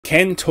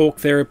Can talk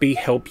therapy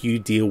help you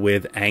deal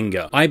with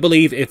anger? I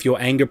believe if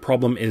your anger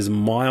problem is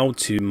mild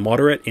to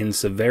moderate in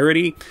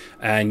severity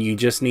and you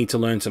just need to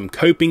learn some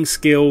coping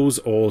skills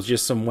or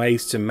just some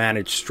ways to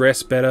manage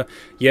stress better,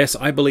 yes,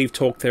 I believe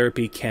talk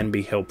therapy can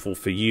be helpful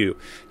for you.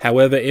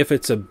 However, if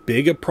it's a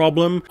bigger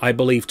problem, I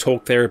believe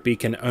talk therapy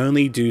can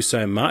only do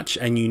so much,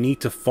 and you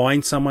need to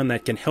find someone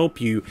that can help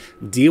you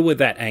deal with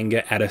that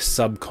anger at a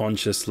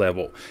subconscious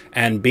level.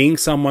 And being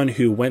someone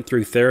who went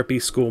through therapy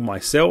school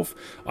myself,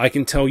 I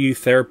can tell you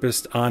therapists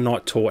are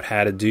not taught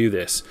how to do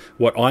this.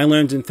 What I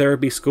learned in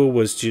therapy school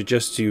was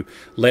to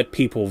let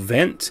people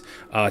vent,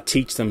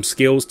 teach them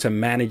skills to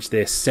manage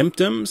their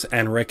symptoms,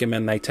 and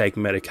recommend they take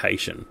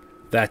medication.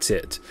 That's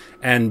it.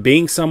 And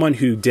being someone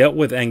who dealt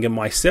with anger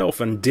myself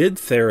and did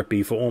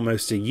therapy for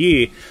almost a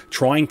year,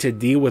 trying to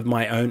deal with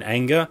my own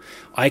anger,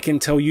 I can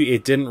tell you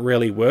it didn't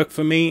really work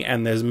for me,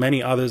 and there's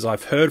many others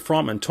I've heard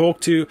from and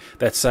talked to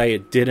that say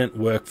it didn't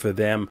work for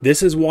them.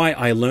 This is why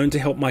I learned to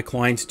help my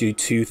clients do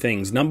two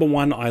things. Number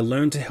one, I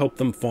learned to help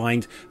them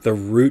find the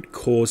root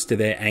cause to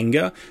their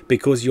anger,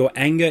 because your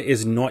anger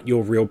is not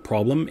your real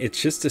problem.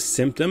 It's just a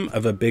symptom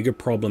of a bigger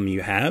problem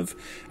you have.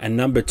 And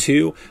number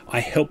two, I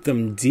help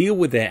them deal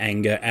with their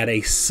anger at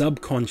a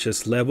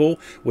subconscious level,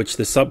 which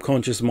the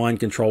subconscious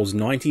mind controls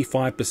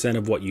 95%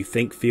 of what you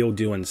think, feel,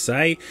 do, and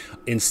say,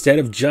 instead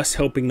of just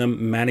helping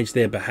them manage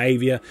their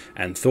behavior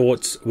and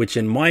thoughts, which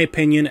in my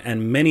opinion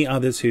and many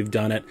others who've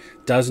done it,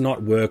 does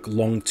not work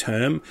long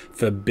term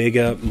for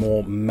bigger,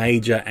 more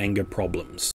major anger problems.